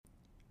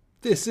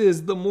This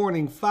is the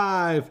Morning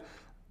Five.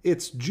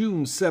 It's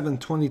June 7,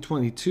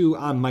 2022.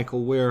 I'm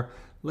Michael Ware.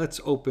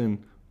 Let's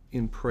open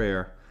in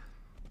prayer.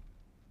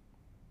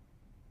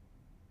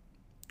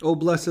 O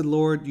blessed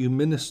Lord, you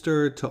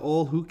minister to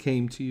all who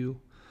came to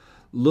you.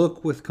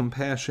 Look with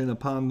compassion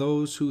upon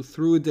those who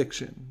through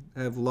addiction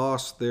have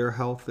lost their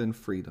health and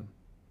freedom.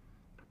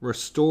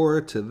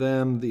 Restore to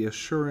them the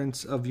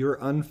assurance of your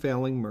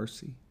unfailing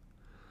mercy.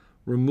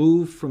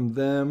 Remove from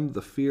them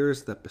the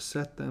fears that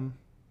beset them.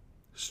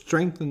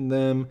 Strengthen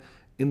them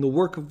in the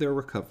work of their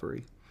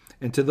recovery.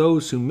 And to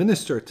those who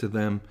minister to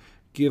them,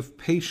 give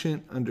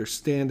patient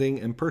understanding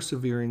and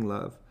persevering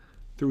love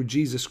through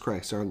Jesus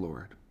Christ our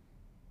Lord.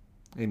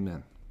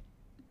 Amen.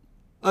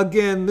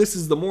 Again, this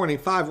is the Morning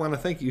Five. I want to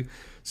thank you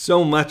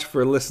so much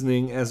for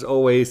listening. As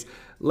always,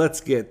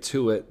 let's get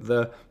to it.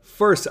 The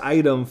first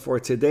item for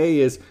today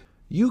is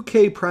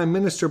UK Prime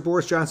Minister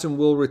Boris Johnson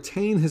will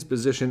retain his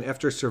position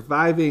after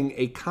surviving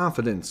a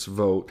confidence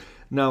vote.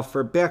 Now,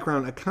 for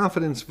background, a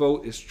confidence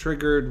vote is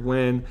triggered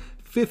when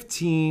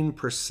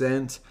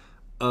 15%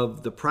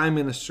 of the Prime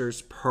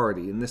Minister's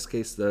party, in this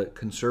case the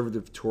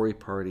Conservative Tory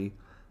party,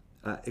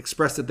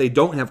 express that they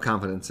don't have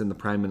confidence in the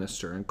Prime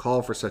Minister and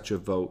call for such a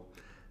vote.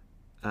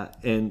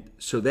 And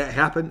so that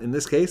happened. In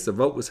this case, the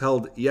vote was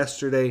held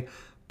yesterday.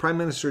 Prime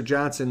Minister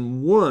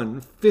Johnson won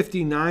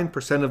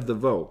 59% of the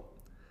vote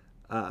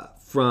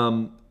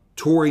from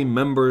Tory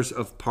members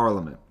of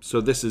Parliament. So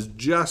this is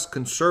just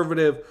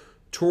Conservative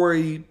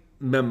Tory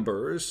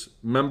members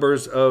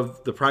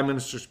of the Prime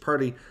Minister's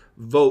party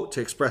vote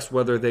to express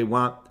whether they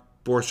want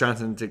Boris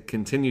Johnson to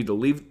continue to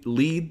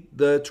lead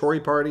the Tory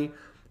party.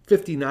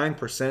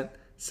 59%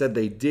 said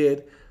they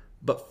did,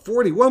 but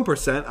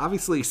 41%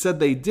 obviously said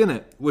they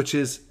didn't, which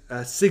is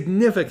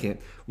significant.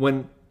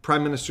 When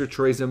Prime Minister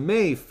Theresa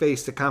May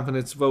faced a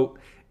confidence vote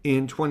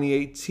in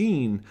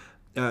 2018,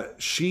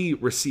 she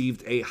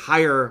received a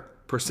higher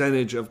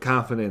percentage of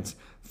confidence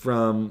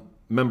from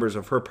members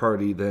of her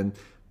party than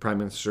Prime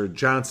Minister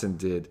Johnson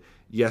did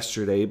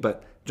yesterday.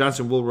 But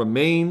Johnson will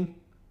remain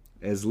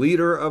as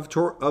leader of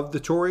the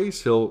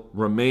Tories. He'll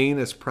remain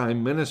as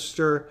Prime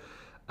Minister.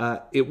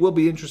 It will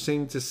be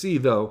interesting to see,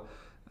 though,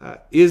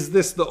 is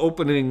this the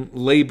opening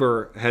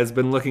Labour has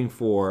been looking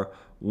for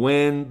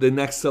when the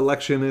next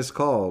election is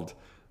called?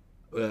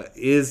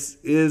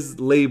 Is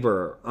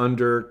Labour,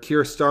 under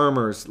Keir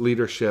Starmer's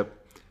leadership,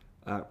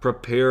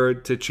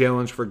 prepared to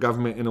challenge for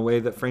government in a way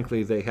that,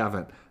 frankly, they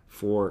haven't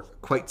for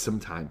quite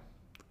some time?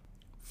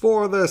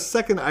 For the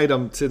second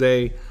item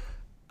today,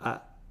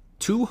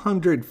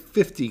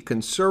 250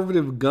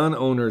 conservative gun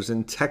owners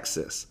in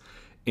Texas,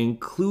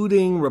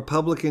 including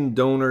Republican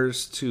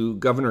donors to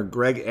Governor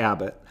Greg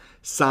Abbott,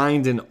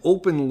 signed an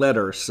open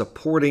letter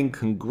supporting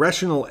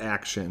congressional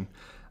action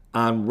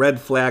on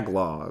red flag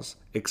laws,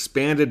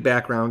 expanded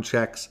background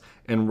checks,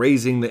 and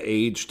raising the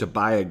age to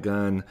buy a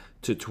gun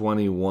to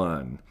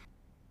 21.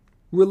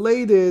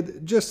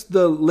 Related, just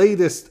the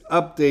latest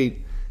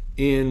update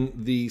in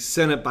the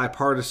Senate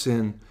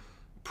bipartisan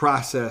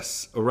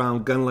process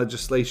around gun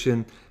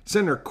legislation.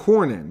 Senator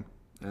Cornyn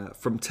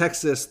from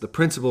Texas, the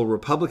principal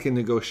Republican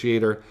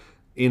negotiator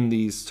in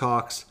these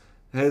talks,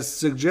 has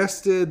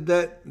suggested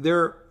that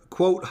they're,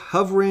 quote,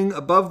 hovering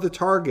above the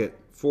target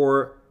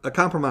for a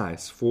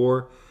compromise,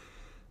 for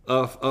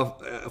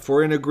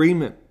an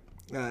agreement.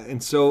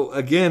 And so,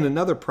 again,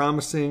 another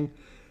promising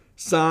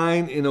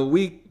sign in a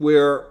week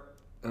where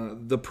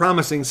the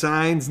promising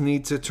signs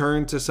need to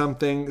turn to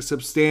something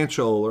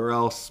substantial, or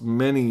else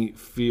many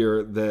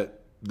fear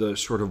that the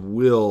sort of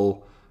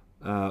will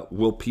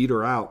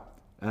peter out.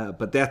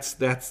 But that's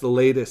the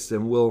latest,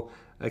 and we'll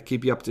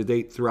keep you up to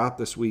date throughout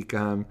this week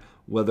on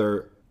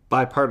whether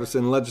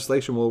bipartisan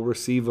legislation will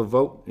receive a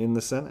vote in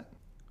the Senate.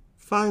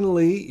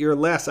 Finally, your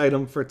last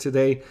item for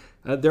today,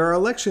 there are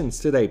elections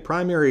today,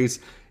 primaries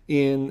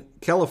in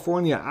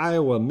California,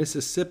 Iowa,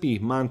 Mississippi,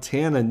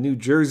 Montana, New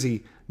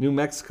Jersey, New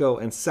Mexico,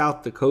 and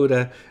South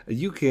Dakota.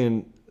 You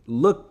can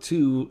look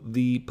to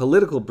the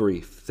political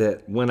brief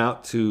that went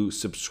out to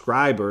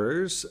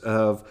subscribers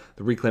of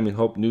the Reclaiming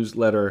Hope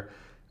newsletter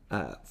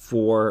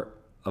for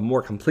a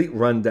more complete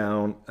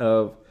rundown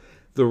of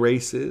the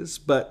races.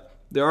 But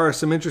there are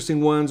some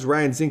interesting ones.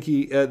 Ryan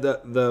Zinke,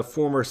 the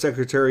former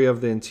Secretary of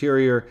the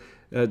Interior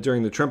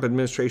during the Trump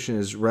administration,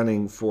 is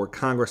running for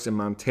Congress in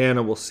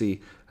Montana. We'll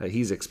see.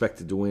 He's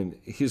expected to win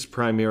his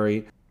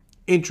primary.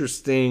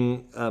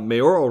 Interesting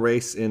mayoral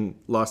race in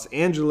Los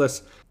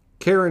Angeles.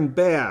 Karen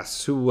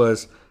Bass, who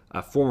was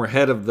a former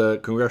head of the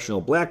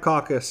Congressional Black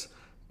Caucus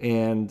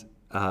and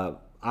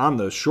on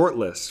the short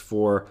list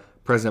for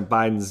President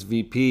Biden's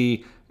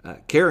VP.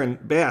 Karen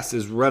Bass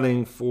is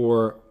running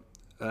for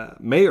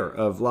mayor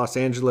of Los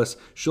Angeles.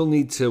 She'll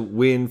need to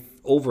win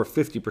over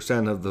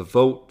 50% of the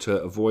vote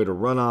to avoid a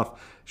runoff.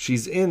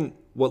 She's in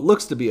what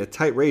looks to be a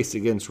tight race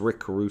against Rick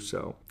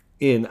Caruso.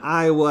 In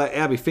Iowa,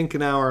 Abby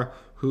Finkenauer,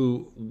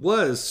 who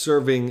was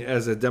serving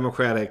as a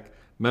Democratic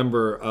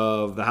member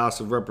of the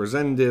House of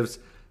Representatives,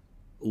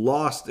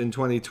 lost in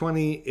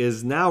 2020,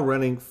 is now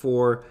running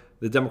for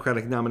the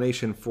Democratic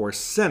nomination for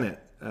Senate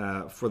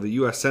for the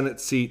U.S. Senate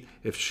seat.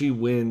 If she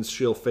wins,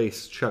 she'll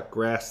face Chuck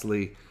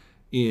Grassley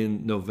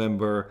in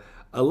November.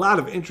 A lot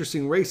of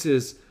interesting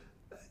races.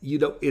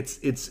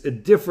 It's a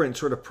different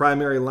sort of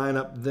primary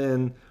lineup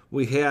than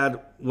we had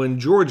when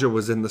Georgia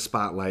was in the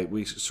spotlight.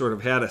 We sort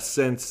of had a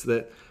sense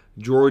that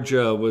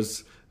Georgia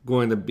was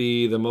going to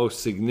be the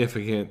most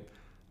significant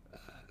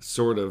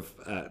sort of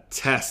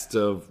test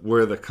of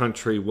where the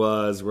country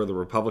was, where the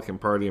Republican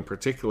Party in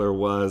particular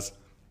was.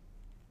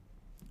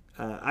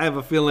 I have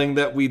a feeling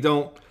that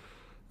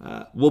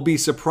we'll be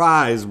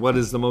surprised what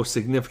is the most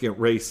significant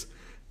race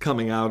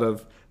coming out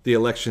of the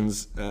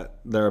elections that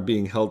are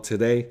being held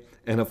today.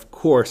 And of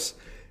course,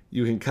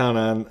 you can count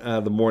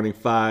on the Morning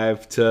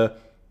Five to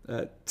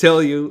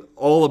tell you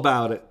all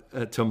about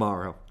it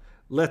tomorrow.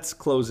 Let's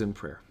close in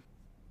prayer.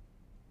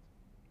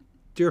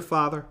 Dear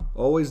Father,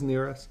 always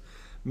near us,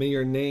 may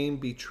your name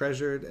be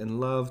treasured and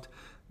loved.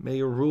 May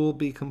your rule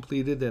be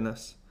completed in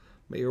us.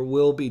 May your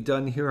will be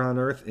done here on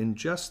earth in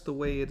just the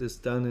way it is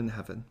done in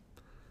heaven.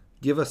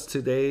 Give us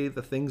today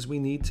the things we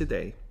need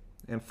today,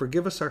 and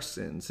forgive us our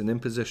sins and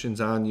impositions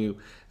on you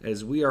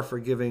as we are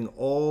forgiving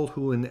all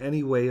who in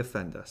any way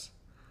offend us.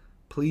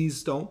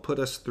 Please don't put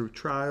us through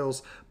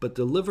trials, but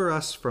deliver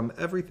us from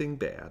everything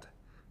bad,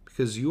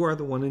 because you are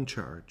the one in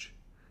charge,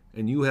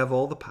 and you have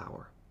all the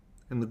power,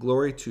 and the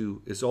glory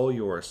too is all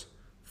yours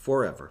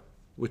forever,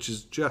 which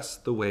is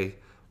just the way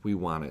we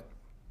want it.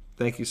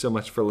 Thank you so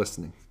much for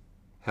listening.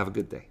 Have a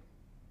good day.